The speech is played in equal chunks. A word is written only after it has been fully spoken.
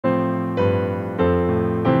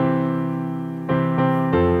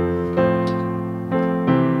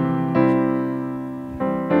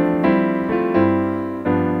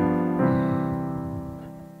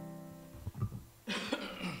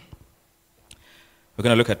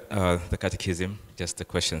We're going to look at the catechism, just the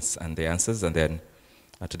questions and the answers, and then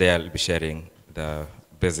today I'll be sharing the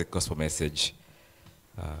basic gospel message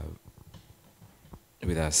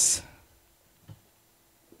with us.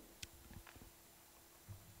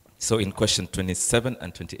 So in question 27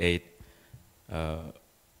 and 28,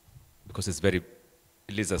 because it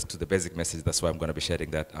leads us to the basic message, that's why I'm going to be sharing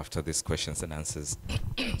that after these questions and answers.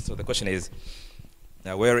 So the question is,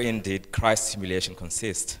 wherein did Christ's humiliation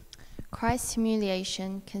consist? Christ's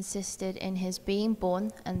humiliation consisted in his being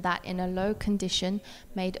born, and that in a low condition,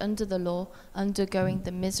 made under the law, undergoing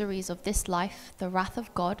the miseries of this life, the wrath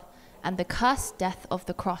of God, and the cursed death of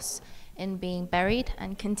the cross, in being buried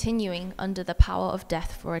and continuing under the power of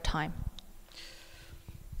death for a time.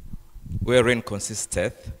 Wherein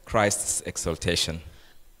consisteth Christ's exaltation?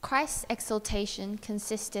 Christ's exaltation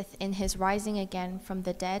consisteth in his rising again from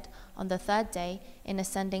the dead on the third day, in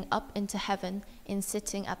ascending up into heaven, in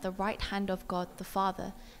sitting at the right hand of God the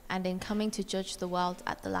Father, and in coming to judge the world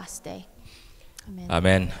at the last day. Amen.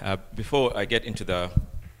 Amen. Before I get into the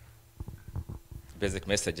basic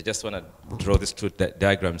message, I just want to draw these two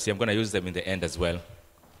diagrams. See, I'm going to use them in the end as well.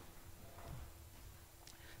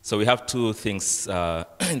 So we have two things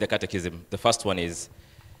in the catechism. The first one is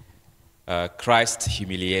Christ's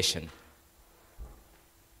humiliation.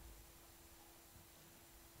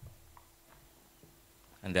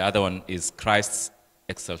 And the other one is Christ's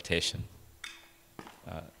exaltation.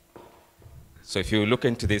 So if you look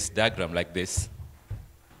into this diagram like this,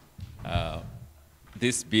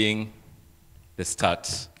 this being the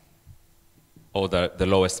start or the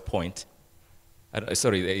lowest point,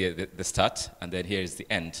 the start, and then here is the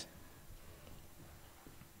end.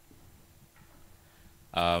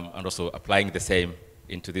 And also applying the same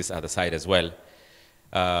into this other side as well.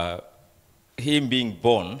 Him being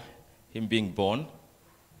born,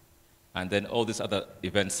 and then all these other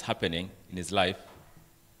events happening in his life,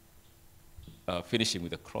 finishing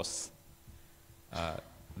with the cross.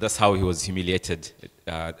 That's how he was humiliated.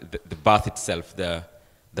 The birth itself, the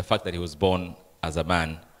fact that he was born as a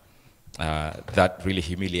man, that really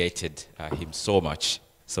humiliated him so much.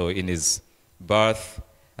 So in his birth,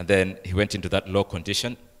 and then he went into that low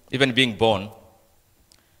condition. Even being born,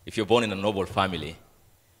 if you're born in a noble family,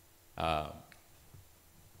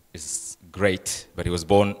 it's great. But he was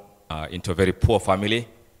born into a very poor family,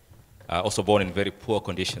 also born in very poor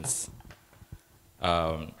conditions.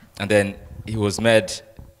 And then he was made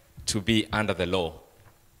to be under the law,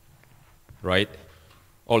 right?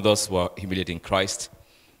 All those were humiliating Christ.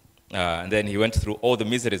 And then he went through all the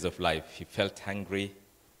miseries of life. He felt hungry,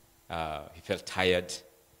 he felt tired,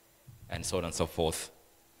 and so on and so forth.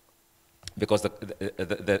 Because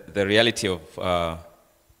the reality of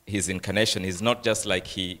his incarnation is not just like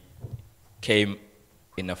he came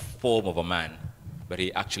in a form of a man, but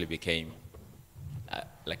he actually became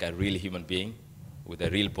like a real human being with a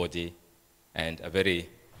real body and a very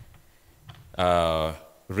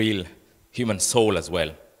real human soul as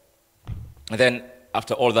well. And then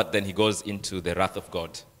after all that, then he goes into the wrath of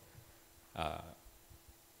God.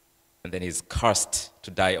 And then he's cursed to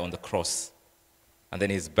die on the cross. And then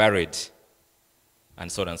he's buried,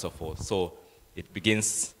 and so on and so forth. So it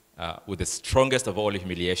begins with the strongest of all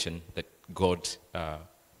humiliation that God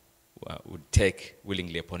would take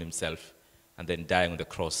willingly upon himself, and then dying on the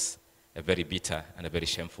cross, a very bitter and a very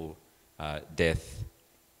shameful death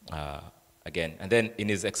again. And then in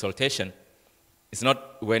his exaltation, it's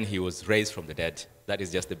not when he was raised from the dead. That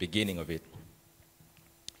is just the beginning of it.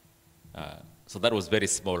 So that was very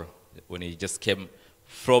small, when he just came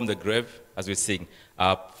from the grave, as we sing,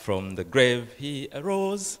 up from the grave he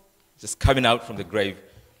arose, just coming out from the grave.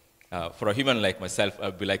 For a human like myself,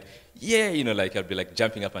 I'd be like, yeah, I'd be like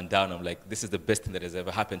jumping up and down. I'm like, this is the best thing that has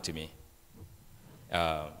ever happened to me.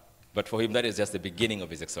 But for him, that is just the beginning of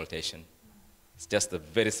his exaltation. It's just a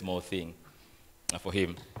very small thing for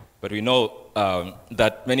him. But we know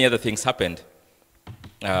that many other things happened.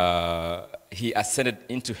 He ascended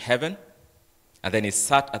into heaven, and then he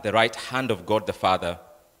sat at the right hand of God the Father,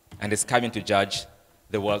 and is coming to judge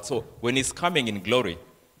the world. So when he's coming in glory,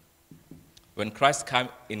 when Christ comes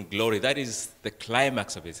in glory, that is the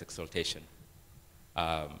climax of his exaltation.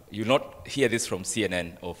 You'll not hear this from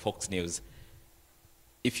CNN or Fox News.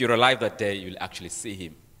 If you're alive that day, you'll actually see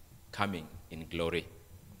him coming in glory.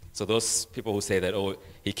 So those people who say that, oh,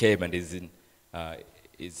 he came and is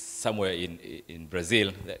somewhere in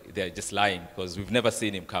Brazil, they're just lying, because we've never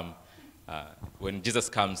seen him come. When Jesus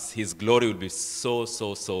comes, his glory will be so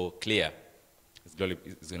clear. His glory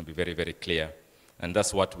is going to be very, very clear. And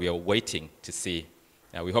that's what we are waiting to see.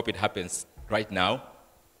 We hope it happens right now,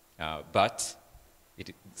 but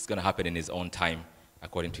it's going to happen in his own time.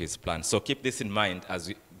 according to his plan. So keep this in mind as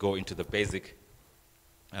we go into the basic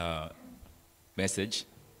message.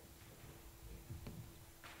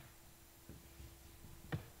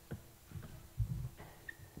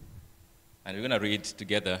 And we're going to read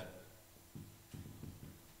together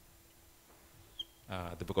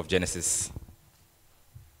the book of Genesis.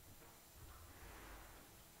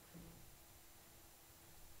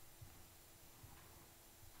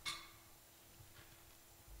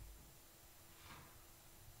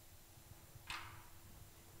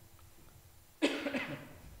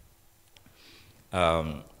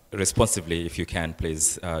 Responsively, if you can,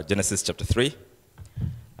 please. Genesis chapter 3,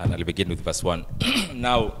 and I'll begin with verse 1.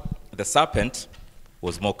 Now, the serpent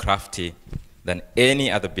was more crafty than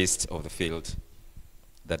any other beast of the field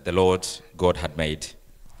that the Lord God had made.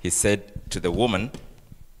 He said to the woman,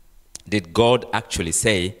 "Did God actually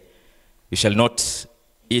say, 'You shall not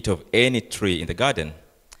eat of any tree in the garden'?"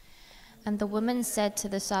 And the woman said to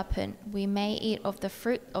the serpent, "We may eat of the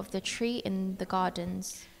fruit of the tree in the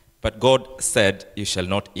gardens. But God said, 'You shall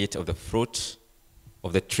not eat of the fruit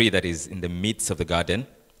of the tree that is in the midst of the garden,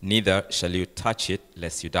 neither shall you touch it,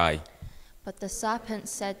 lest you die.' But the serpent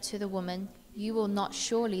said to the woman, 'You will not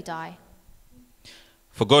surely die.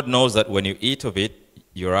 For God knows that when you eat of it,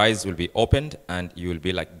 your eyes will be opened, and you will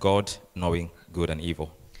be like God, knowing good and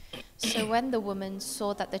evil.' So when the woman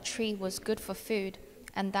saw that the tree was good for food,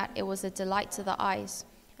 and that it was a delight to the eyes,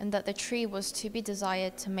 and that the tree was to be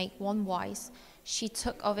desired to make one wise, she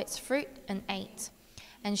took of its fruit and ate.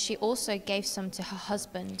 And she also gave some to her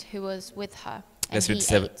husband who was with her, and Let's he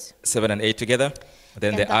read ate. 7 and 8 together.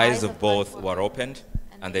 Then Then the eyes of both were opened,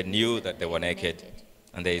 and they knew that they were naked.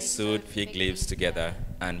 And they sewed fig leaves together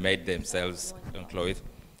and made themselves clothes.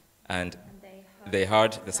 And they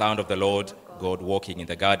heard the sound of the Lord God walking in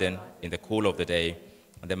the garden in the cool of the day.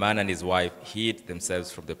 And the man and his wife hid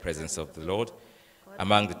themselves from the presence of the Lord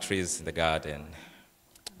among the trees in the garden.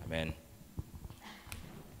 Amen.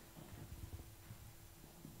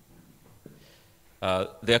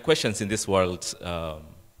 There are questions in this world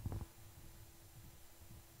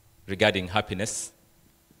regarding happiness,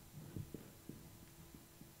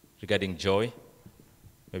 regarding joy,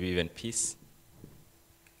 maybe even peace.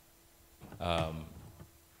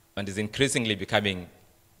 And is increasingly becoming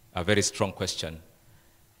a very strong question.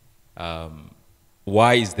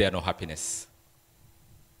 Why is there no happiness?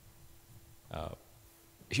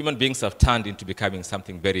 Human beings have turned into becoming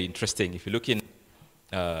something very interesting. If you look in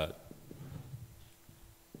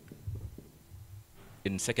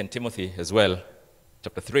 2 Timothy as well,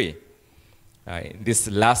 chapter 3, in these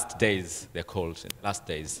last days, they're called last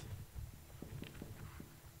days,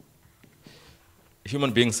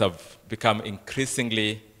 human beings have become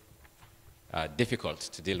increasingly difficult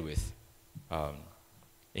to deal with.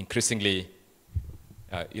 Increasingly,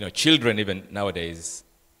 children even nowadays,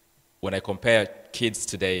 when I compare kids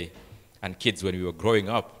today and kids when we were growing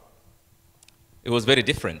up, it was very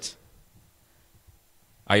different.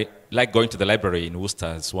 I like going to the library in Worcester.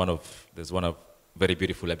 There's one of very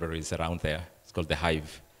beautiful libraries around there. It's called The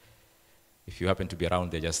Hive. If you happen to be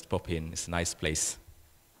around there, just pop in. It's a nice place.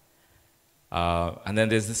 And then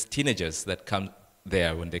there's these teenagers that come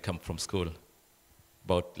there when they come from school,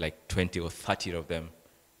 about like 20 or 30 of them.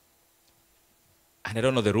 And I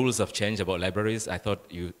don't know, the rules have changed about libraries. I thought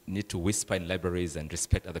you need to whisper in libraries and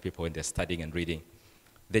respect other people when they're studying and reading.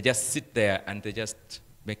 They just sit there and they just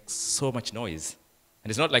make so much noise.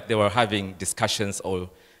 And it's not like they were having discussions or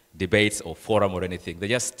debates or forum or anything. They're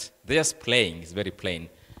just playing. It's very plain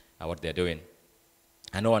what they're doing.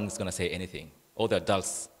 And no one's going to say anything. All the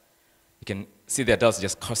adults, you can see the adults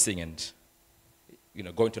just cursing and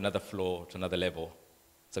going to another floor, to another level.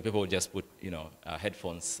 So people will just put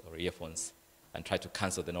headphones or earphones and try to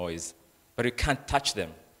cancel the noise. But you can't touch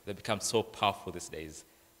them. They become so powerful these days,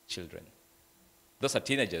 children. Those are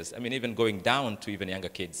teenagers. I mean, even going down to even younger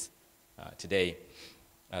kids today.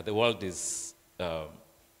 The world is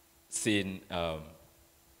seeing a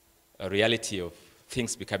reality of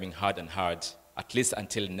things becoming hard and hard, at least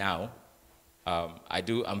until now.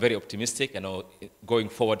 I'm very optimistic. I know going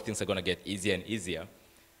forward things are going to get easier and easier.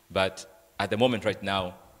 But at the moment right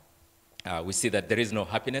now, we see that there is no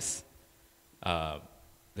happiness.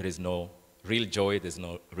 There is no real joy. There's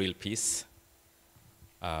no real peace.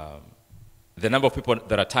 The number of people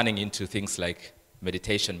that are turning into things like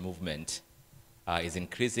meditation movement is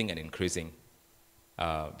increasing and increasing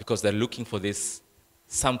because they're looking for this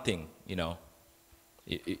something,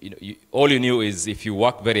 all you knew is if you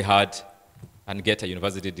work very hard and get a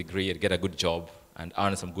university degree and get a good job and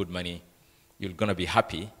earn some good money, you're going to be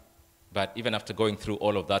happy. But even after going through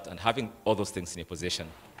all of that and having all those things in your possession,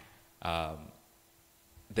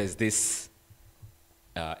 there's this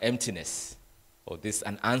emptiness or this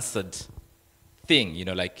unanswered thing,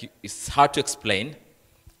 like it's hard to explain,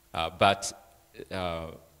 but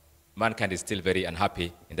mankind is still very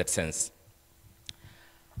unhappy in that sense.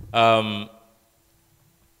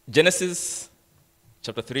 Genesis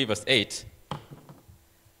chapter 3, verse 8,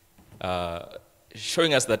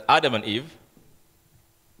 showing us that Adam and Eve,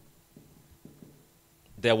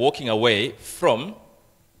 they're walking away from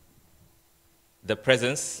the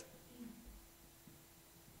presence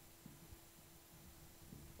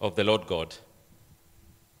of the Lord God.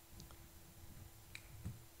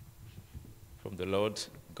 From the Lord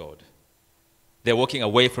God. They're walking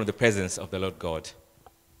away from the presence of the Lord God.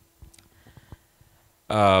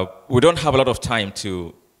 We don't have a lot of time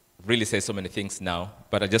to really say so many things now,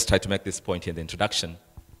 but I just try to make this point in the introduction,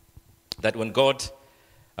 that when God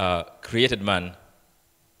created man,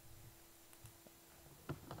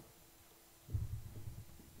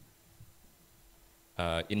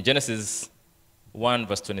 in Genesis 1,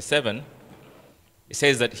 verse 27, it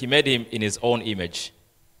says that he made him in his own image,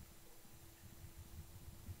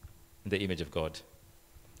 in the image of God.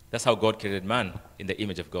 That's how God created man, in the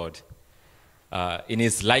image of God. In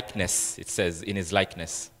his likeness, it says, in his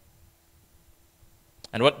likeness.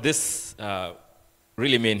 And what this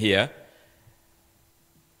really means here,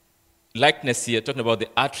 likeness here, talking about the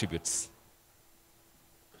attributes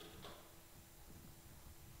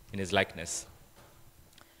in his likeness.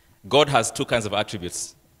 God has two kinds of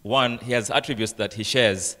attributes. One, he has attributes that he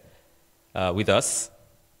shares with us.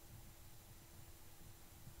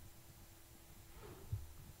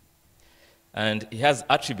 And he has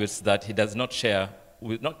attributes that he does not share,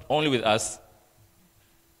 with, not only with us,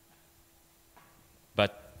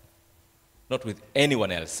 but not with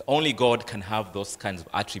anyone else. Only God can have those kinds of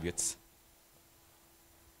attributes.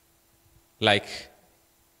 Like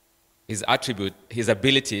his attribute, his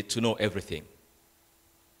ability to know everything.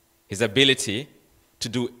 His ability to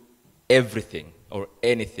do everything or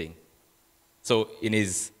anything. So in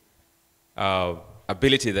his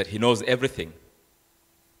ability that he knows everything,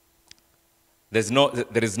 there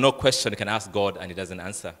is no question you can ask God and he doesn't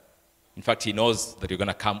answer. In fact, he knows that you're going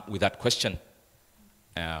to come with that question.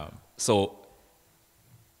 So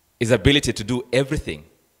his ability to do everything,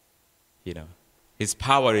 his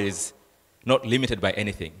power is not limited by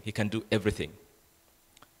anything. He can do everything.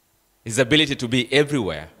 His ability to be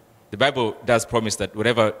everywhere. The Bible does promise that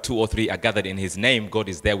wherever 2 or 3 are gathered in his name, God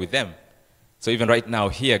is there with them. So even right now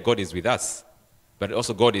here, God is with us. But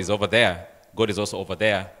also God is over there. God is also over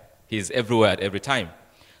there. He is everywhere at every time.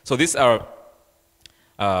 So these are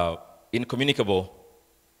incommunicable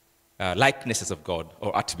likenesses of God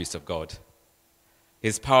or attributes of God.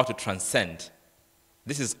 His power to transcend.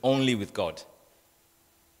 This is only with God.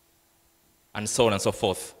 And so on and so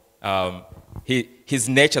forth. His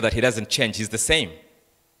nature that he doesn't change, he's the same.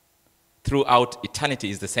 Throughout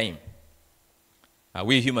eternity is the same.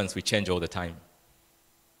 We humans, we change all the time.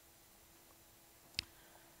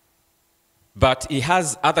 But he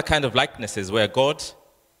has other kind of likenesses where God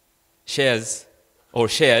shares or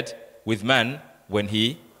shared with man when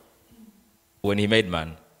he made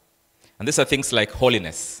man. And these are things like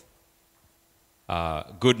holiness,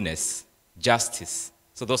 goodness, justice.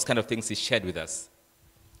 So those kind of things he shared with us.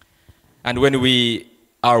 And when we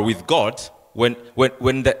are with God, when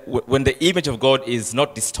the image of God is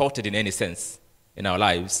not distorted in any sense in our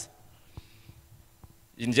lives,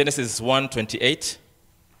 in Genesis 1:28,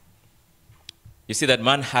 you see that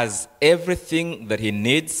man has everything that he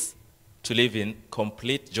needs to live in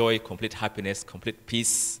complete joy, complete happiness, complete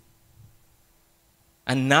peace.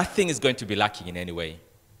 And nothing is going to be lacking in any way.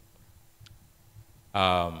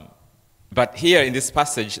 But here in this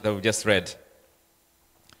passage that we just read,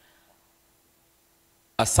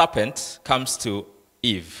 a serpent comes to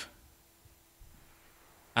Eve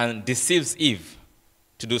and deceives Eve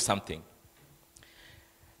to do something.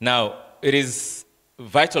 Now, it is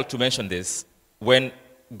vital to mention this. When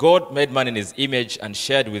God made man in his image and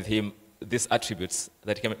shared with him these attributes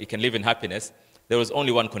that he can live in happiness, there was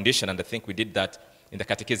only one condition, and I think we did that in the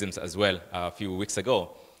catechisms as well a few weeks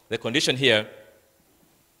ago. The condition here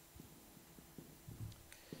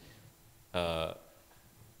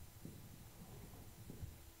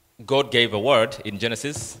God gave a word in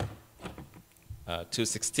Genesis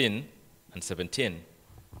 2:16 and 17.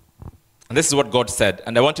 And this is what God said.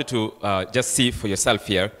 And I want you to just see for yourself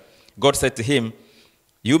here. God said to him,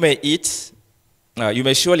 you may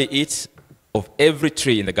surely eat of every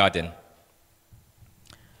tree in the garden,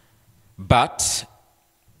 but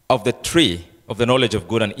of the tree of the knowledge of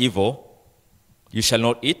good and evil you shall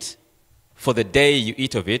not eat, for the day you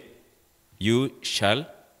eat of it, you shall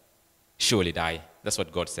surely die. That's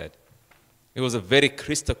what God said. It was a very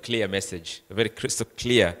crystal clear message, a very crystal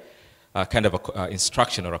clear kind of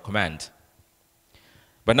instruction or a command.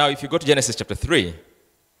 But now if you go to Genesis chapter 3,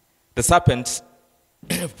 the serpent,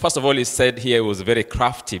 first of all, is said here it was a very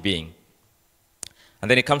crafty being. And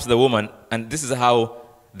then he comes to the woman, and this is how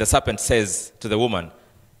the serpent says to the woman,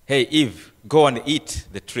 hey, Eve, go and eat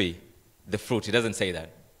the tree, the fruit. He doesn't say that.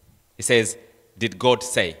 He says, did God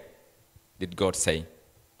say? Did God say?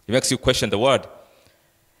 He makes you question the word.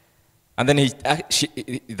 And then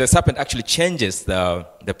the serpent actually changes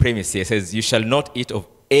the premise here. He says, you shall not eat of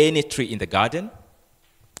any tree in the garden.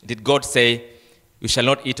 Did God say, you shall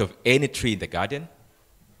not eat of any tree in the garden?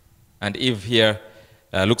 And Eve here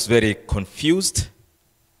looks very confused.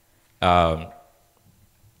 She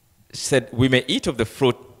said, we may eat of the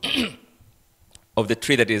fruit of the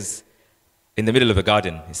tree that is in the middle of the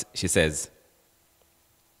garden, she says.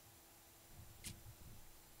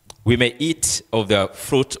 We may eat of the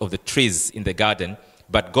fruit of the trees in the garden,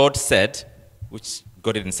 but God said, which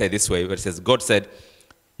God didn't say this way, but it says, God said,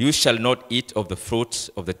 you shall not eat of the fruit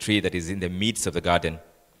of the tree that is in the midst of the garden,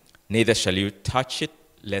 neither shall you touch it,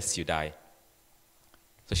 lest you die.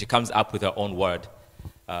 So she comes up with her own word,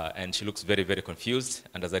 and she looks very, very confused.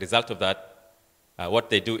 And as a result of that,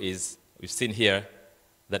 what they do is, we've seen here,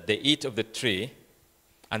 that they eat of the tree,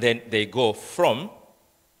 and then they go from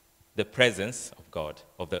the presence of God,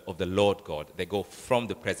 of the Lord God. They go from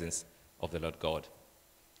the presence of the Lord God.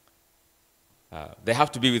 They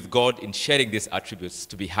have to be with God in sharing these attributes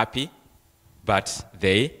to be happy, but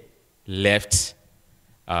they left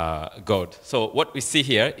God. So what we see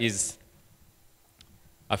here is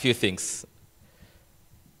a few things.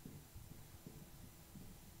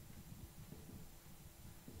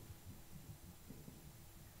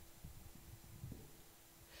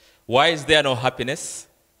 Why is there no happiness?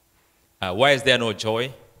 Why is there no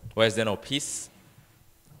joy? Why is there no peace?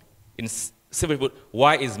 In simply put,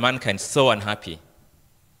 why is mankind so unhappy?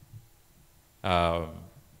 It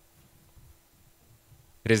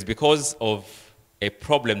is because of a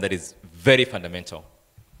problem that is very fundamental.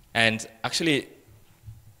 And actually,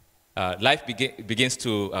 life begins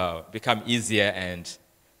to become easier, and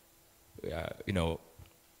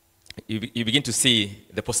you begin to see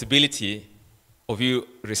the possibility of you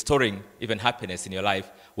restoring even happiness in your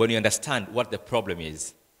life when you understand what the problem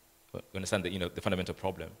is. You understand the fundamental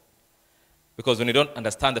problem. Because when you don't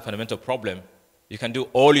understand the fundamental problem, you can do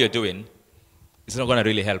all you're doing, it's not going to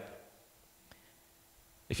really help.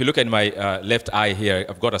 If you look at my left eye here,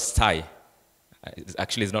 I've got a sty.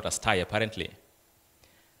 Actually, it's not a sty, apparently.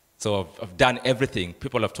 So I've done everything.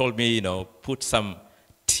 People have told me, put some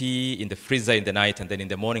tea in the freezer in the night, and then in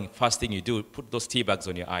the morning, first thing you do, put those tea bags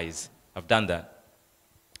on your eyes. I've done that.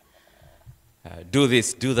 Do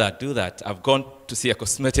this, do that, do that. I've gone to see a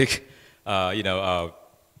cosmetic,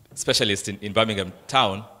 specialist in Birmingham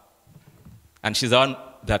town, and she's the one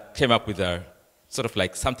that came up with a sort of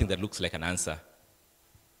like something that looks like an answer.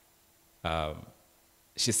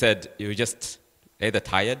 She said, you're just either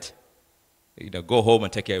tired, go home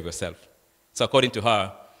and take care of yourself. So according to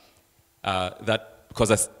her, that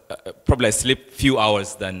because probably I sleep few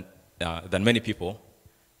hours than many people,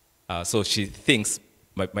 so she thinks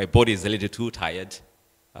my body is a little too tired.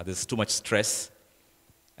 There's too much stress.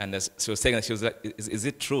 And as she was saying that, she was like, is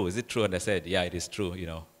it true? Is it true? And I said, yeah, it is true.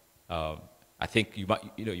 I think you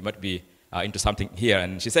might be into something here.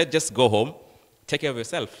 And she said, just go home, take care of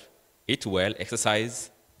yourself, eat well,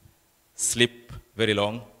 exercise, sleep very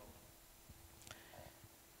long.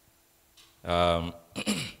 The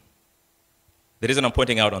reason I'm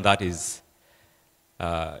pointing out on that is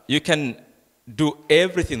you can do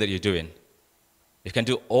everything that you're doing. You can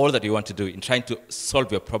do all that you want to do in trying to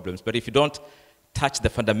solve your problems, but if you don't touch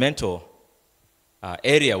the fundamental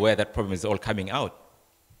area where that problem is all coming out,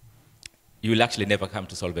 you will actually never come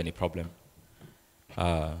to solve any problem.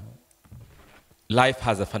 Life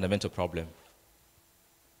has a fundamental problem.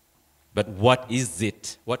 But what is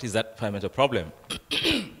it? What is that fundamental problem?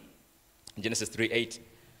 Genesis 3:8,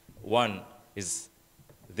 one is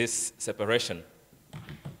this separation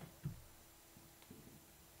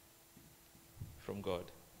from God.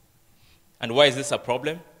 And why is this a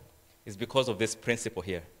problem? It's because of this principle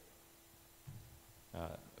here.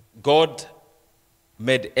 God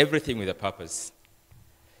made everything with a purpose.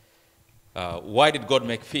 Why did God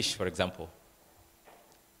make fish, for example?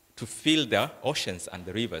 To fill the oceans and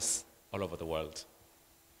the rivers all over the world.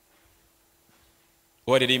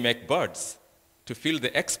 Why did he make birds? To fill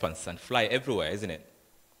the expanse and fly everywhere, isn't it?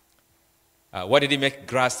 Why did he make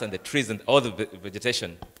grass and the trees and all the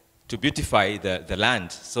vegetation? To beautify the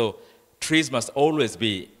land. So trees must always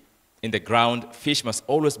be in the ground, fish must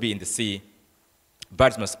always be in the sea,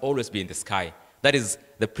 birds must always be in the sky. That is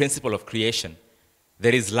the principle of creation.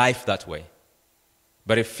 There is life that way.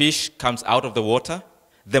 But if fish comes out of the water,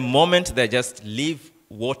 the moment they just leave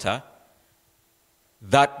water,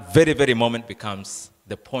 that very, very moment becomes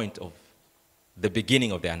the point of the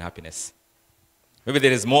beginning of their unhappiness. Maybe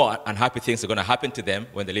there is more unhappy things that are going to happen to them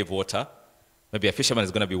when they leave water. Maybe a fisherman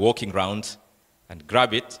is going to be walking around and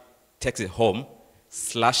grab it, takes it home,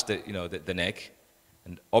 slash the neck,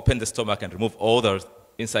 and open the stomach and remove all the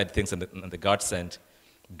inside things and the guts and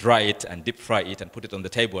dry it and deep fry it and put it on the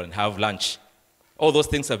table and have lunch. All those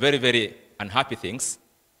things are very, very unhappy things.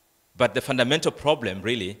 But the fundamental problem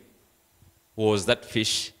really was that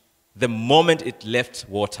fish, the moment it left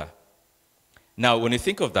water. Now, when you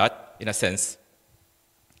think of that, in a sense,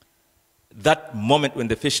 that moment when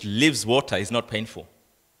the fish leaves water is not painful,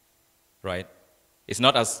 right? It's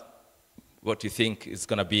not as what you think is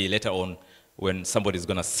going to be later on when somebody is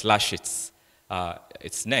going to slash its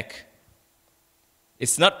neck.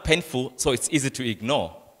 It's not painful, so it's easy to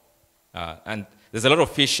ignore. And there's a lot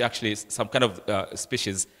of fish, actually, some kind of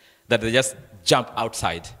species, that they just jump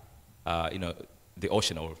outside, the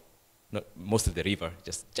ocean or most of the river,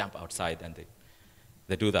 just jump outside, and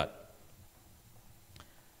they do that.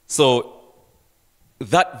 So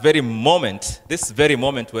that very moment, this very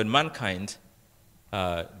moment when mankind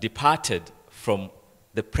departed from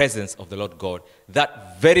the presence of the Lord God,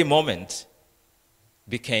 that very moment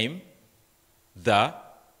became the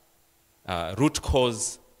root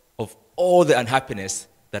cause of all the unhappiness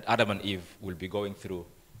that Adam and Eve will be going through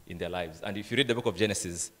in their lives. And if you read the book of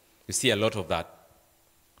Genesis, you see a lot of that.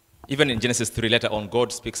 Even in Genesis 3, later on,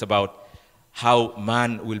 God speaks about how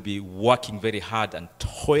man will be working very hard and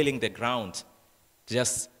toiling the ground to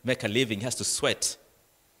just make a living. He has to sweat.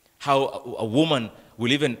 How a woman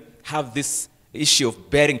will even have this issue of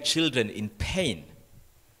bearing children in pain.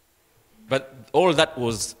 But all that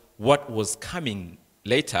was what was coming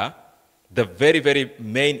later. The very, very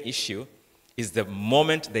main issue is the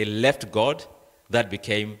moment they left God, that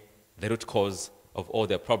became the root cause of all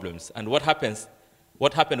their problems. And what happened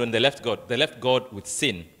when they left God? They left God with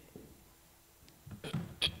sin.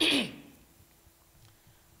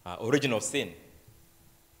 Original sin.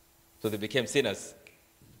 So they became sinners.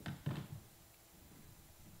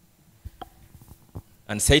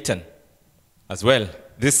 And Satan as well.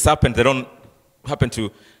 This serpent, they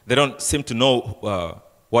don't seem to know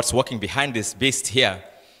what's working behind this beast here,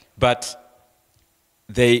 but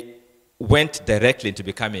they went directly into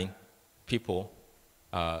becoming people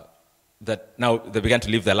that now they began to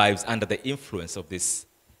live their lives under the influence of this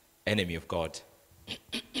enemy of God.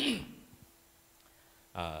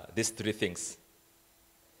 These three things: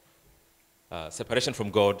 separation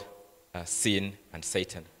from God, sin, and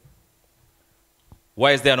Satan.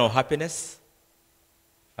 Why is there no happiness?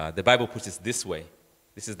 The Bible puts it this way.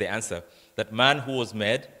 This is the answer: that man who was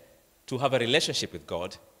made to have a relationship with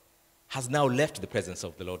God has now left the presence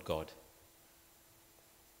of the Lord God.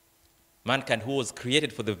 Mankind, who was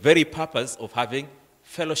created for the very purpose of having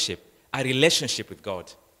fellowship, a relationship with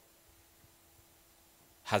God,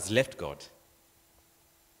 has left God,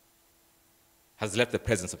 has left the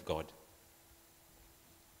presence of God.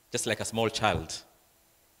 Just like a small child.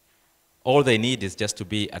 All they need is just to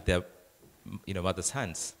be at their mother's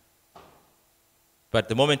hands. But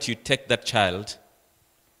the moment you take that child,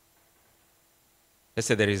 let's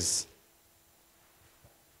say there is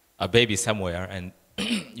a baby somewhere, and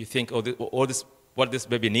you think, what this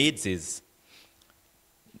baby needs is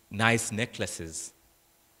nice necklaces.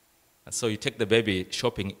 And so you take the baby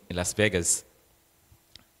shopping in Las Vegas,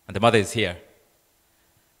 and the mother is here.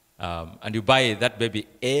 And you buy that baby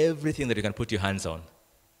everything that you can put your hands on.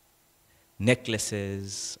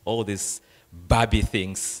 Necklaces, all these Barbie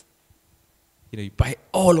things. You buy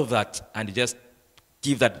all of that, and you just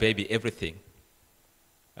give that baby everything.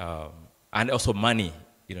 And also money.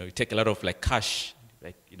 You take a lot of cash,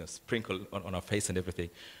 sprinkle on our face and everything.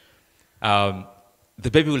 The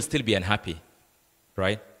baby will still be unhappy,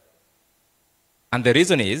 right? And the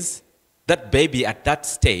reason is that baby at that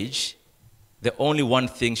stage, the only one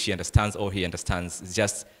thing she understands or he understands is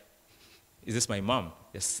just, is this my mom?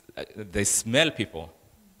 Yes, they smell people,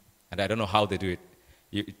 and I don't know how they do it.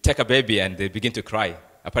 You take a baby and they begin to cry.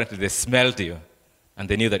 Apparently they smelled you, and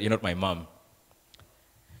they knew that you're not my mom.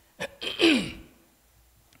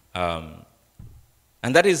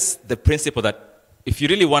 And that is the principle that if you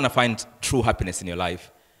really want to find true happiness in your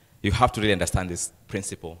life, you have to really understand this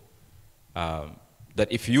principle. That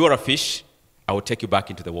if you are a fish, I will take you back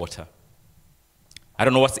into the water. I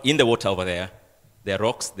don't know what's in the water over there. There are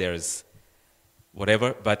rocks, there's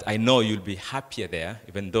whatever, but I know you'll be happier there,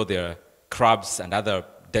 even though there are crabs and other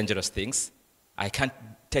dangerous things. I can't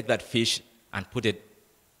take that fish and put it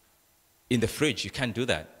in the fridge. You can't do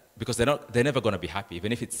that because they're never going to be happy.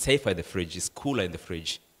 Even if it's safer in the fridge, it's cooler in the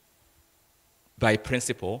fridge. By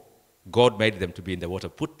principle, God made them to be in the water.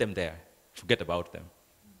 Put them there. Forget about them.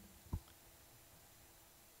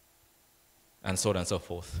 And so on and so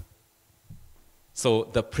forth. So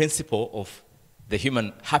the principle of the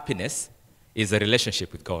human happiness is a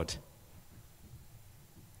relationship with God.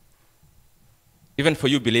 Even for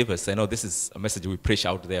you believers, I know this is a message we preach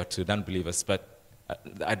out there to non-believers, but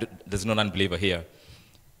there's no non-believer here.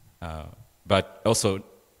 But also,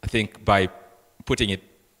 I think by putting it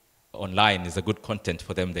online is a good content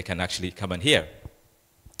for them. They can actually come and hear.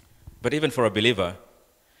 But even for a believer,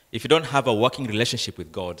 if you don't have a working relationship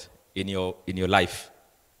with God in your life,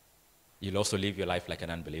 you'll also live your life like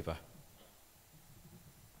an unbeliever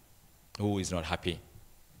who is not happy.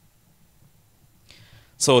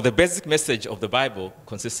 So the basic message of the Bible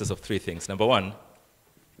consists of three things. Number one,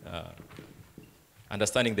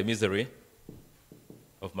 understanding the misery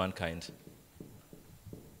of mankind.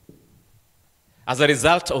 As a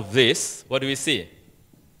result of this, what do we see?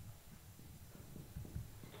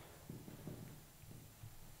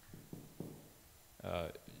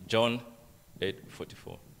 John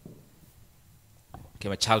 8:44.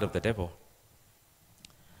 Became a child of the devil.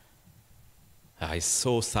 It's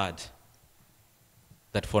so sad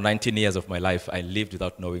that for 19 years of my life, I lived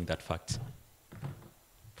without knowing that fact.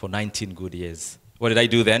 For 19 good years. What did I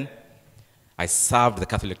do then? I served the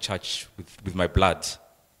Catholic Church with my blood.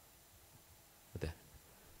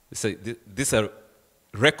 These are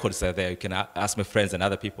records are there. You can ask my friends and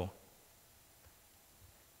other people.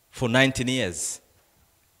 For 19 years,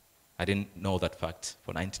 I didn't know that fact.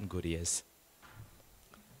 For 19 good years.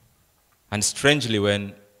 And strangely,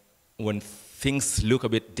 when things look a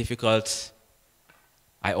bit difficult,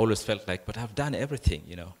 I always felt like, but I've done everything,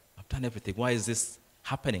 I've done everything. Why is this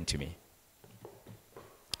happening to me?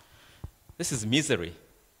 This is misery.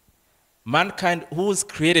 Mankind who was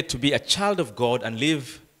created to be a child of God and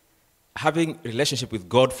live having a relationship with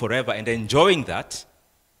God forever and enjoying that,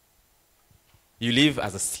 you live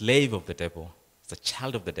as a slave of the devil, as a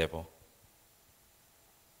child of the devil.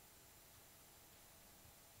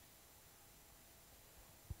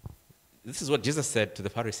 This is what Jesus said to the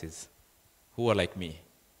Pharisees, who were like me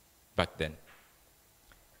back then.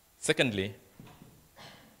 Secondly,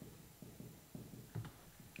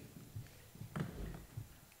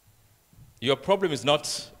 your problem is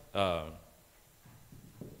not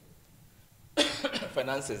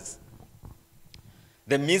finances.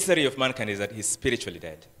 The misery of mankind is that he's spiritually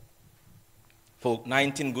dead. For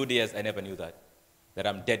 19 good years, I never knew that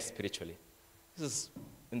I'm dead spiritually. This is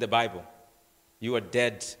in the Bible. You are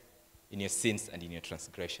dead in your sins and in your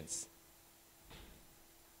transgressions.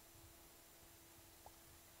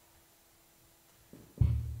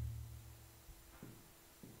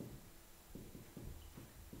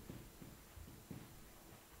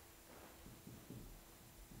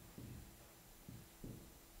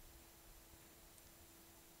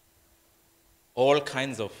 All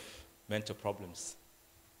kinds of mental problems.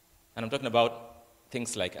 And I'm talking about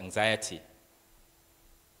things like anxiety,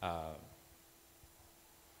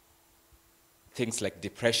 things like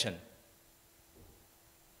depression,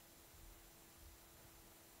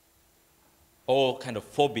 all kind of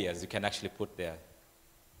phobias you can actually put there.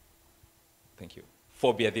 Thank you.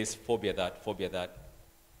 Phobia this, phobia that, phobia that.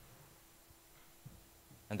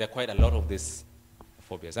 And there are quite a lot of these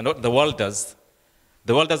phobias. And what the world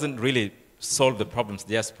doesn't really solve the problems,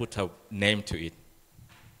 they just put a name to it.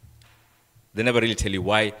 They never really tell you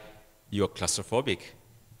why you're claustrophobic,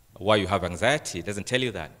 why you have anxiety. It doesn't tell you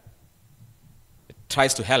that. It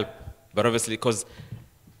tries to help, but obviously because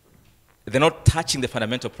they're not touching the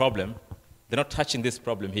fundamental problem, they're not touching this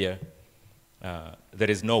problem here, there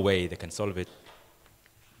is no way they can solve it.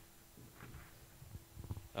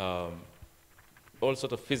 All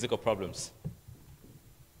sorts of physical problems.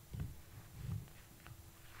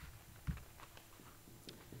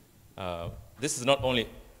 This is not only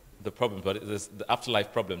the problem, but it's the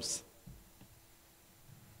afterlife problems.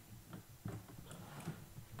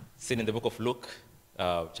 Seen in the book of Luke,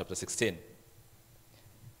 chapter 16.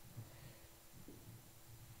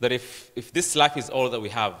 That if this life is all that we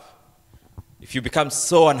have, if you become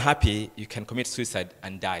so unhappy, you can commit suicide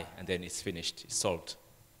and die, and then it's finished, it's solved.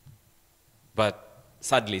 But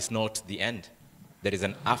sadly, it's not the end. There is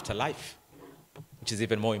an afterlife, which is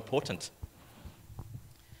even more important.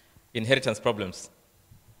 Inheritance problems.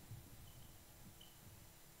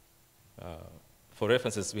 For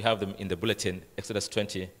references, we have them in the bulletin, Exodus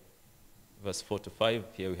 20, verse 4 to 5.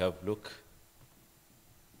 Here we have Luke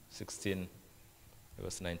 16,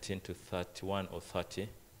 verse 19 to 31 or 30.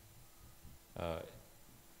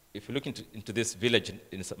 If you look into this village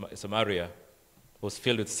in Samaria, it was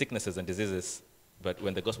filled with sicknesses and diseases, but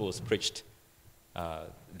when the gospel was preached,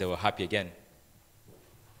 they were happy again.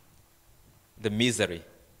 The misery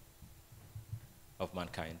of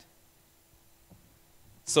mankind.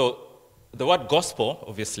 So the word gospel,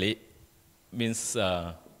 obviously, means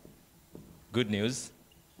good news.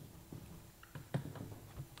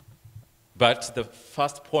 But the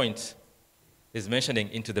first point is mentioning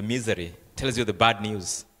into the misery, tells you the bad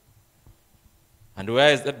news. And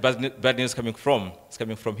where is that bad news coming from? It's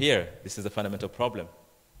coming from here. This is the fundamental problem.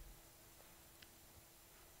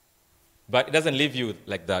 But it doesn't leave you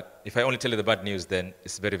like that. If I only tell you the bad news, then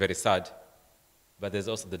it's very, very sad. But there's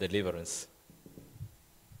also the deliverance.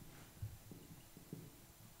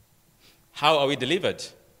 How are we delivered?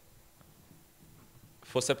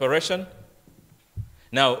 For separation?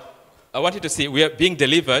 Now, I want you to see, we are being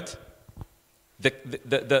delivered.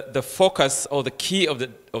 The focus or the key of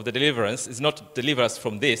the deliverance is not to deliver us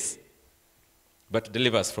from this, but to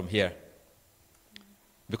deliver us from here.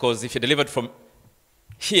 Because if you're delivered from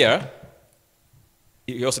here,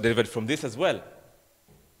 you're also delivered from this as well.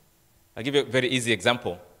 I'll give you a very easy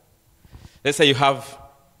example. Let's say you have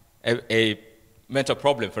a mental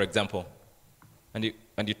problem, for example, and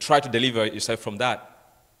you try to deliver yourself from that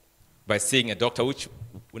by seeing a doctor, which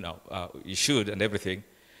you should and everything,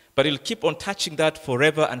 but you'll keep on touching that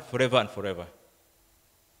forever and forever and forever.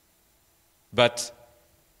 But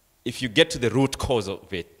if you get to the root cause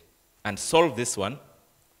of it and solve this one,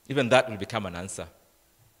 even that will become an answer,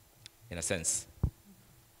 in a sense.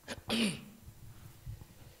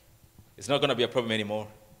 It's not going to be a problem anymore.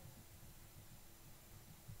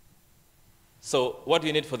 So what do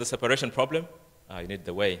you need for the separation problem? You need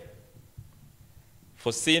the way.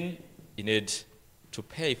 For sin, you need to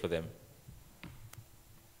pay for them.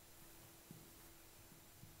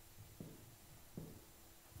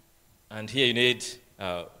 And here you need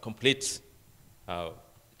complete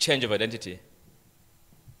change of identity.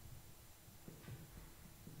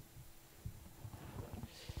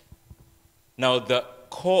 Now, the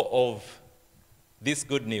core of this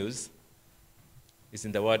good news is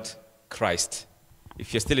in the word Christ.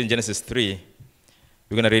 If you're still in Genesis 3,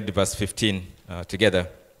 we're going to read verse 15 together.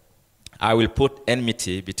 I will put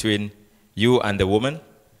enmity between you and the woman,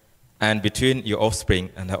 and between your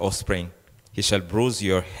offspring and her offspring. He shall bruise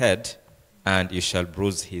your head, and you shall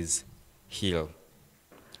bruise his heel.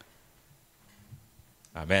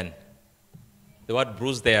 Amen. The word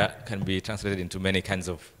bruise there can be translated into many kinds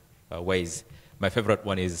of ways. My favorite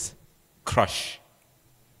one is crush.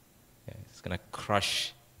 Yeah, it's going to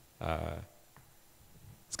crush.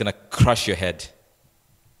 It's going to crush your head.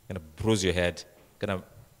 Going to bruise your head. Going to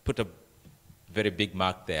put a very big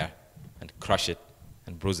mark there and crush it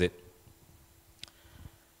and bruise it.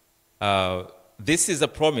 This is a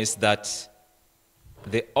promise that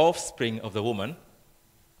the offspring of the woman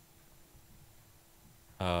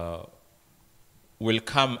will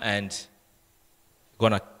come and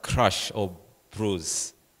going to crush or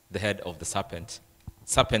bruise the head of the serpent.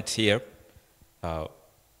 Serpent here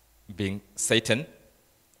being Satan,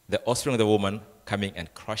 the offspring of the woman coming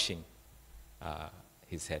and crushing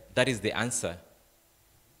his head. That is the answer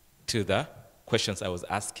to the questions I was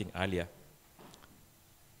asking earlier.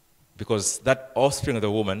 Because that offspring of the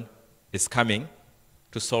woman is coming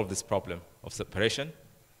to solve this problem of separation,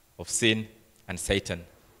 of sin, and Satan.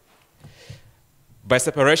 By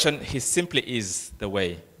separation, he simply is the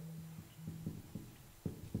way.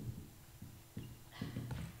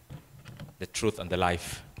 The truth and the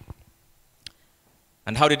life.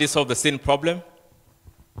 And how did he solve the sin problem?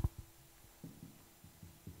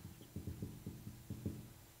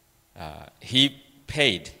 He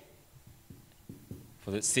paid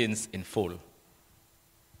for the sins in full.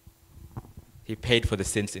 He paid for the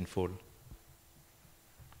sins in full.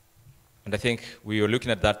 And I think we were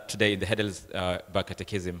looking at that today in the Heidelberg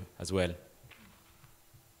Catechism as well.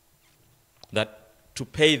 That to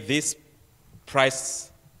pay this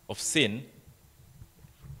price of sin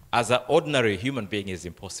as an ordinary human being is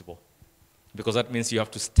impossible. Because that means you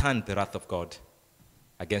have to stand the wrath of God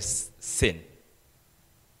against sin.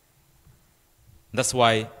 That's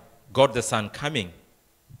why God the Son coming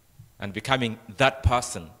and becoming that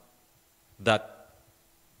person that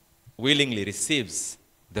willingly receives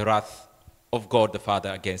the wrath of God the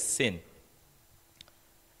Father against sin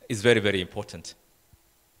is very, very important.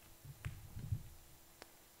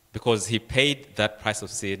 Because he paid that price of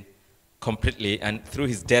sin completely, and through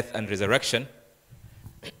his death and resurrection,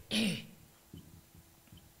 he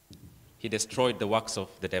destroyed the works of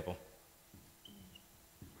the devil.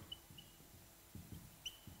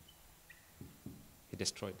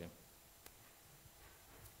 destroyed them.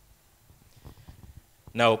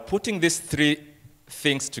 Now, putting these three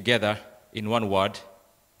things together in one word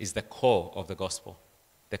is the core of the gospel,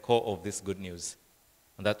 the core of this good news.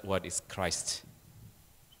 And that word is Christ.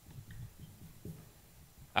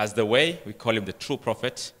 As the way, we call him the true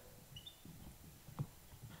prophet.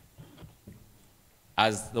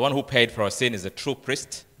 As the one who paid for our sin is the true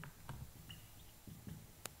priest.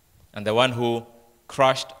 And the one who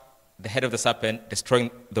crushed the head of the serpent, destroying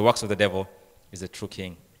the works of the devil, is the true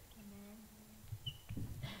king. Amen.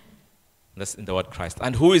 That's in the word Christ.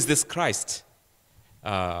 And who is this Christ?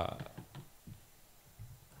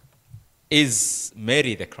 Is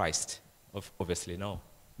Mary the Christ? Obviously, no.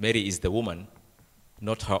 Mary is the woman,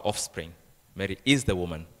 not her offspring. Mary is the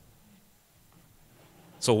woman.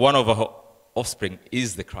 So one of her offspring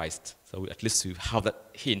is the Christ. So at least we have that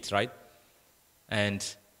hint, right? And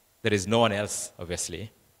there is no one else, obviously.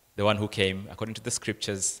 The one who came, according to the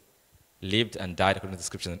scriptures, lived and died according to the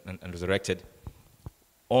scriptures and resurrected.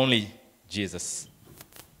 Only Jesus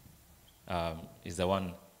is the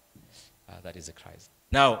one that is the Christ.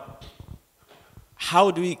 Now,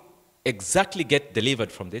 how do we exactly get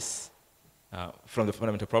delivered from this, from the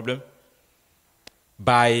fundamental problem?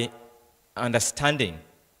 By understanding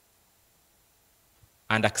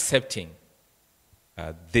and accepting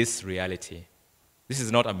this reality. This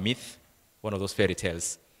is not a myth, one of those fairy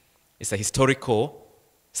tales. It's a historical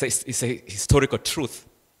truth,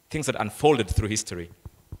 things that unfolded through history.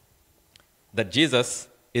 That Jesus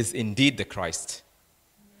is indeed the Christ.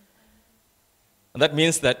 And that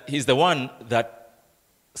means that he's the one that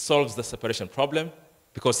solves the separation problem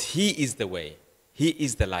because he is the way, he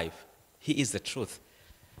is the life, he is the truth.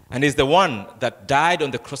 And he's the one that died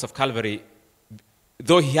on the cross of Calvary.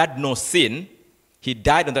 Though he had no sin, he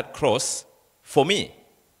died on that cross for me.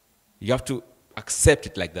 You have to accept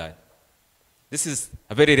it like that. This is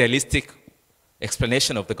a very realistic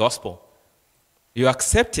explanation of the gospel. You're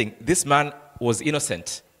accepting this man was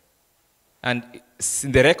innocent. And it's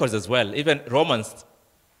in the records as well. Even Romans,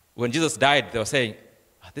 when Jesus died, they were saying,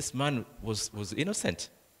 this man was innocent.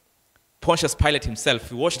 Pontius Pilate himself,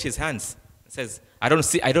 he washed his hands. He says, I don't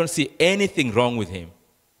see anything wrong with him.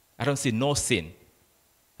 I don't see no sin.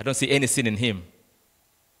 I don't see any sin in him.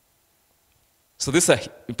 So these are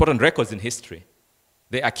important records in history.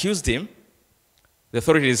 They accused him. The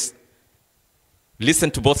authorities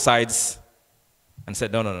listened to both sides and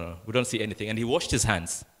said, no, we don't see anything. And he washed his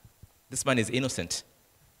hands. This man is innocent.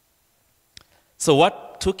 So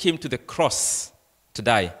what took him to the cross to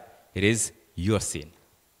die? It is your sin.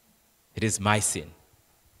 It is my sin.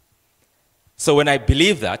 So when I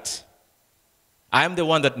believe that, I am the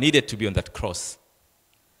one that needed to be on that cross.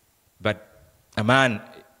 But a man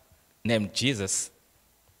named Jesus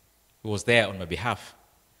was there on my behalf.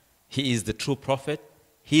 He is the true prophet,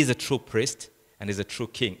 he is a true priest, and he's a true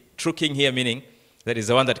king. True king here meaning that he's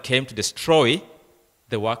the one that came to destroy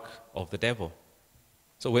the work of the devil.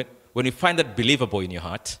 So when you find that believable in your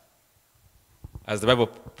heart, as the Bible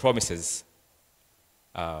promises,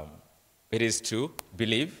 it is to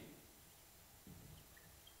believe,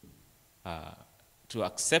 to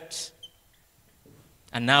accept,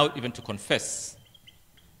 and now even to confess.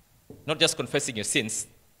 Not just confessing your sins,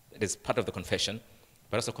 that is part of the confession,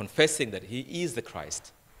 but also confessing that he is the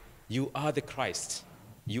Christ. You are the Christ.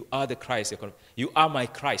 You are the Christ. You are my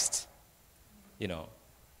Christ. You know,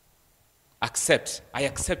 accept. I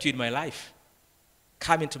accept you in my life.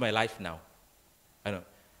 Come into my life now. I know.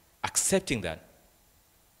 Accepting that.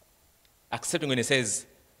 Accepting when he says,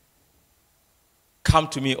 come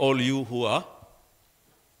to me, all you who are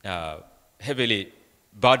heavily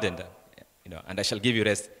burdened, and I shall give you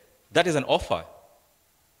rest. That is an offer.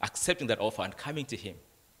 Accepting that offer and coming to him.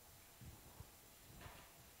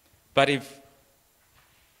 But if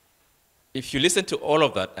you listen to all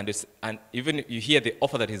of that and even you hear the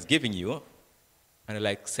offer that he's giving you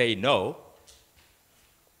and say no,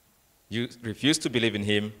 you refuse to believe in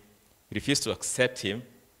him, you refuse to accept him,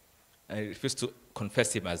 and you refuse to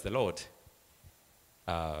confess him as the Lord,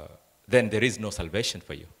 then there is no salvation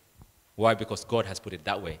for you. Why? Because God has put it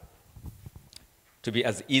that way. To be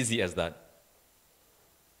as easy as that.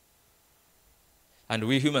 And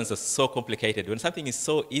we humans are so complicated. When something is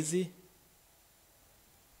so easy,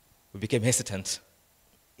 we become hesitant.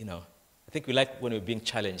 I think we like when we're being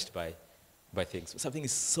challenged by things. When something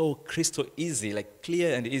is so crystal easy, like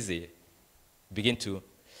clear and easy, begin to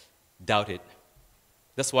doubt it.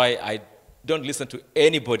 That's why I don't listen to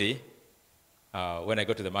anybody when I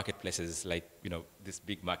go to the marketplaces, these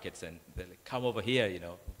big markets, and they're like, come over here,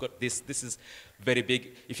 we've got this is very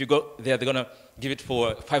big. If you go there, they're going to give it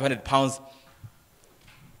for £500,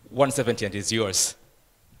 170, and it's yours.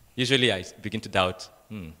 Usually I begin to doubt,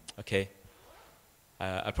 okay,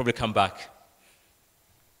 I'll probably come back.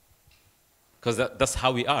 Because that's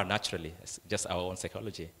how we are naturally. It's just our own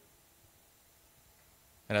psychology.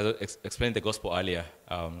 And as I explained the gospel earlier,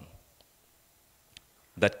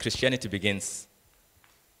 that Christianity begins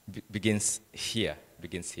here.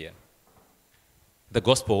 The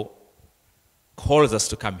gospel calls us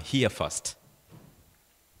to come here first.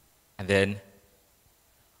 And then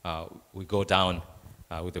we go down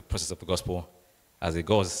with the process of the gospel as it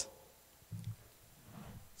goes.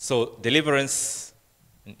 So deliverance,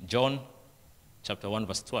 in John chapter 1,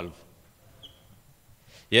 verse 12.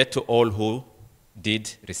 Yet to all who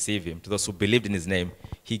did receive him, to those who believed in his name,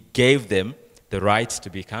 he gave them the right to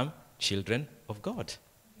become children of God.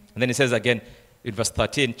 And then he says again in verse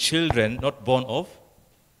 13, children not born of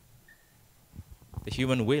the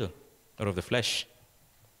human will or of the flesh.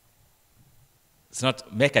 It's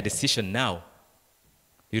not make a decision now.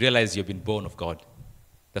 You realize you've been born of God.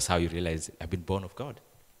 That's how you realize I've been born of God.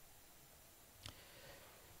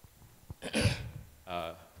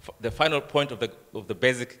 The final point of the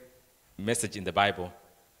basic message in the Bible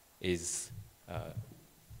is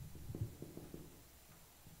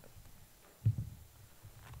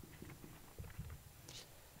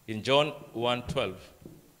in John 1:12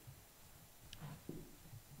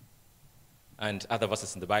 and other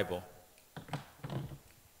verses in the Bible.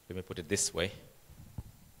 Let me put it this way.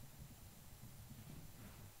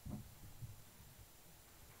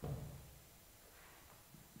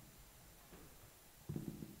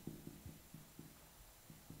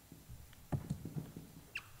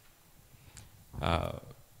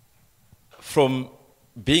 From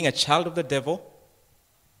being a child of the devil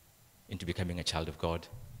into becoming a child of God,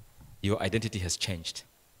 your identity has changed.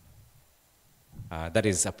 That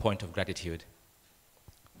is a point of gratitude.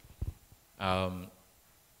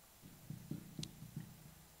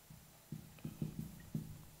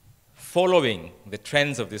 Following the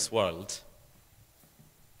trends of this world,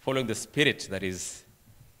 following the spirit that is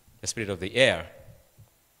the spirit of the air,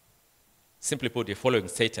 simply put, you're following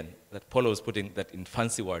Satan. That Paul was putting that in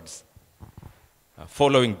fancy words.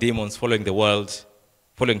 Following demons, following the world,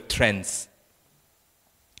 following trends.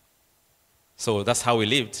 So that's how we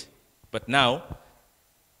lived. But now,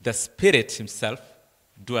 the Spirit himself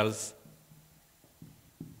dwells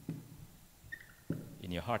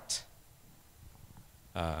in your heart.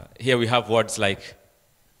 Here we have words like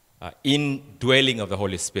indwelling of the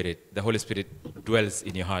Holy Spirit. The Holy Spirit dwells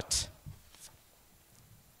in your heart.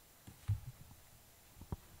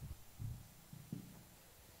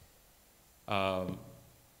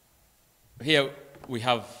 Here we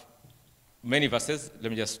have many verses. Let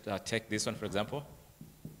me just take this one, for example.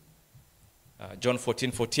 John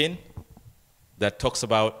 14:14, that talks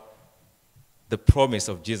about the promise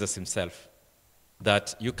of Jesus himself,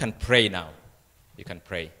 that you can pray now. You can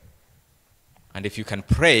pray. And if you can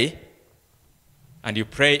pray, and you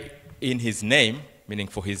pray in his name, meaning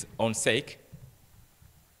for his own sake,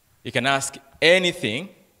 you can ask anything,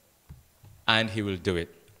 and he will do it.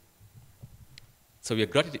 So we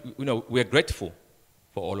are grateful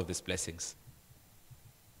for all of these blessings.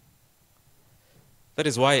 That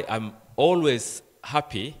is why I'm always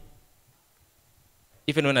happy,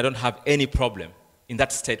 even when I don't have any problem. In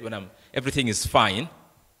that state, when everything is fine,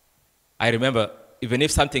 I remember, even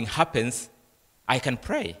if something happens, I can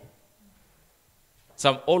pray.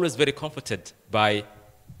 So I'm always very comforted by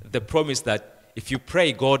the promise that if you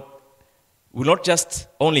pray, God will not just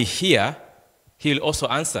only hear, he will also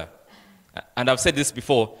answer. And I've said this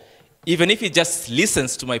before, even if he just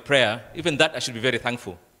listens to my prayer, even that I should be very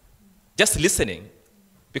thankful. Just listening,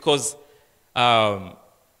 because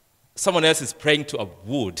someone else is praying to a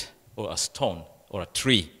wood or a stone or a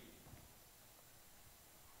tree.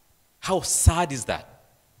 How sad is that?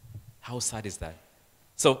 How sad is that?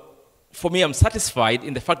 So for me, I'm satisfied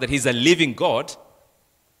in the fact that he's a living God.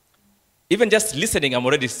 Even just listening, I'm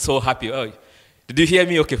already so happy. Oh, did you hear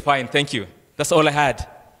me? Okay, fine, thank you. That's all I had,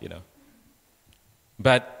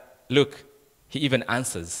 But look, he even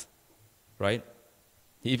answers, right?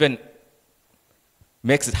 He even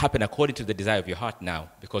makes it happen according to the desire of your heart now,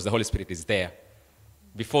 because the Holy Spirit is there.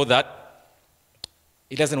 Before that,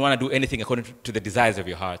 he doesn't want to do anything according to the desires of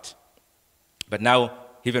your heart. But now,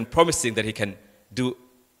 even promising that he can do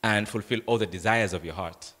and fulfill all the desires of your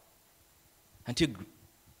heart. Aren't you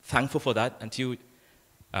thankful for that? Aren't you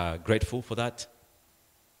grateful for that?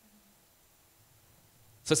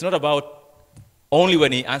 So it's not about only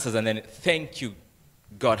when he answers and then, thank you,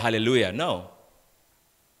 God, hallelujah. No.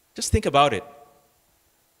 Just think about it.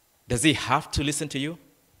 Does he have to listen to you?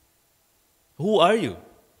 Who are you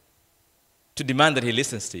to demand that he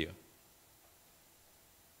listens to you?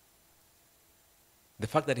 the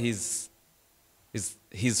fact that he's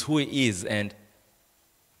who he is, and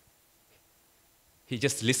he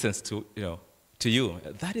just listens to you.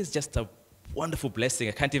 That is just a wonderful blessing.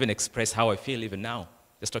 I can't even express how I feel even now,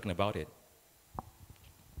 just talking about it.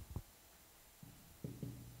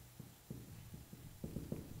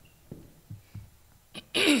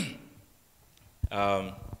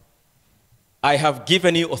 I have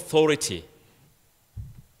given you authority.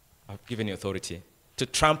 I've given you authority to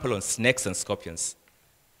trample on snakes and scorpions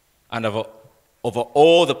and over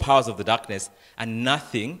all the powers of the darkness, and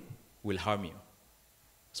nothing will harm you.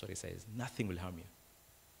 That's what he says. Nothing will harm you.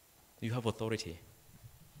 You have authority.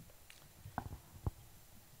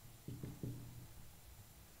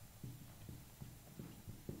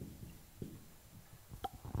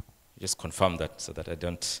 Just confirm that so that I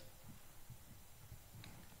don't.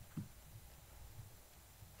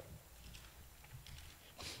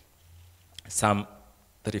 Psalm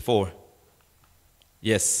 34.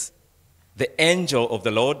 Yes, the angel of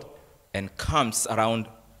the Lord encamps around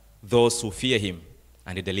those who fear him,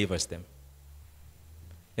 and he delivers them.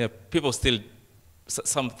 People still,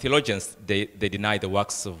 some theologians, they deny the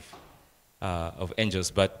works of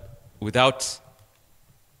angels, but without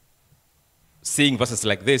seeing verses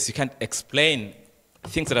like this, you can't explain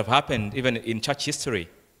things that have happened even in church history.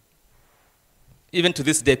 Even to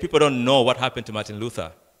this day, people don't know what happened to Martin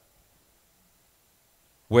Luther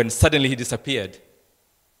when suddenly he disappeared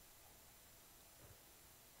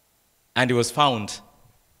and he was found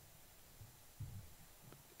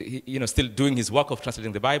still doing his work of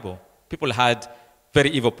translating the Bible. People had very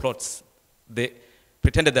evil plots. They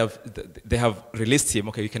pretended that they have released him.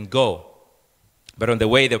 Okay, you can go. But on the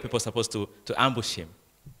way, there were people supposed to ambush him.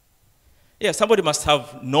 Yeah, somebody must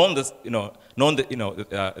have known this,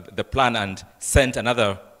 the plan and sent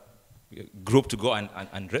another group to go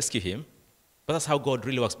and rescue him. But that's how God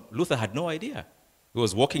really works. Luther had no idea. He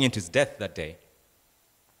was walking into his death that day.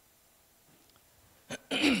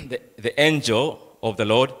 The angel of the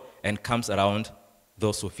Lord encamps around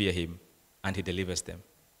those who fear him, and he delivers them.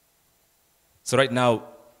 So right now,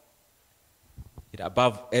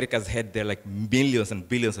 above Erica's head, there are like millions and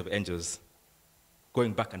billions of angels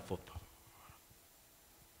going back and forth.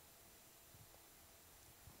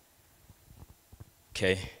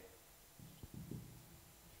 Okay.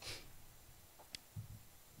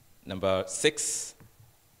 Number 6.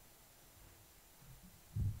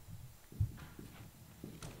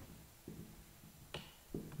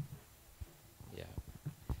 Yeah.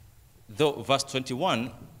 Though verse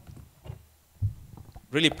 21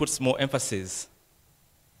 really puts more emphasis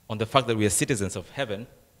on the fact that we are citizens of heaven,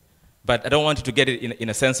 but I don't want you to get it in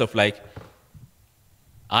a sense of like,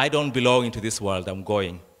 I don't belong into this world, I'm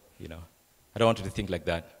going, I don't want you to think like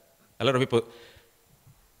that. A lot of people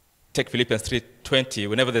take Philippians 3:20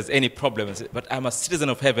 whenever there's any problem and say, but I'm a citizen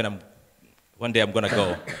of heaven, one day I'm going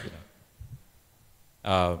to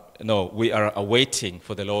go. No, we are awaiting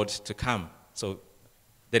for the Lord to come. So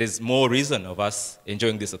there is more reason of us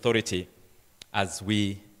enjoying this authority as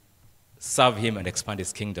we serve him and expand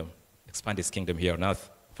his kingdom here on earth.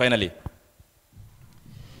 Finally,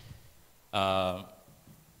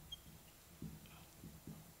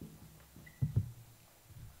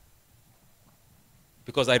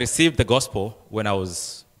 because I received the gospel when I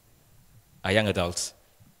was a young adult,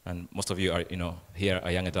 and most of you are, here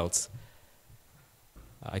are young adults,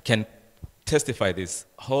 I can testify this.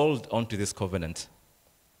 Hold on to this covenant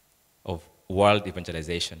of world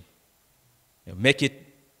evangelization. Make it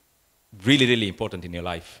really, really important in your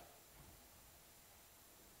life.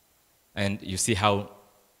 And you see how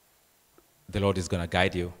the Lord is going to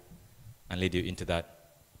guide you and lead you into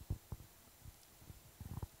that.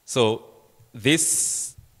 So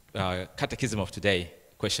this catechism of today,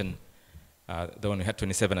 question, the one we had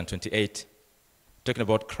 27 and 28, talking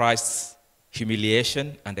about Christ's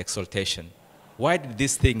humiliation and exaltation. Why did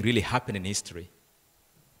this thing really happen in history?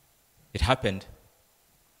 It happened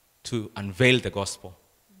to unveil the gospel.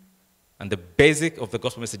 And the basic of the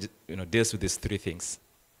gospel message, deals with these three things.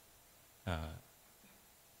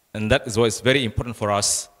 And that is why it's very important for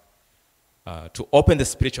us to open the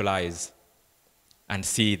spiritual eyes and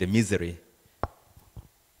see the misery.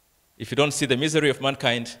 If you don't see the misery of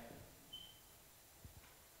mankind,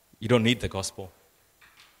 you don't need the gospel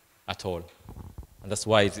at all. And that's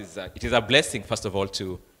why it is a blessing, first of all,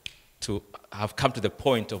 to have come to the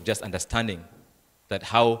point of just understanding that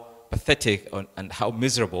how pathetic and how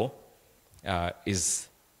miserable is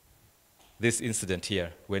this incident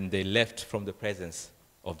here when they left from the presence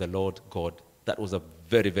of the Lord God. That was a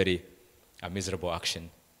very, very miserable action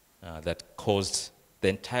that caused the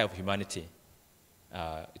entire of humanity.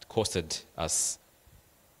 It costed us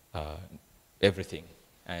everything.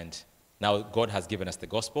 And now God has given us the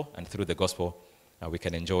gospel, and through the gospel, we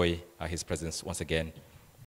can enjoy his presence once again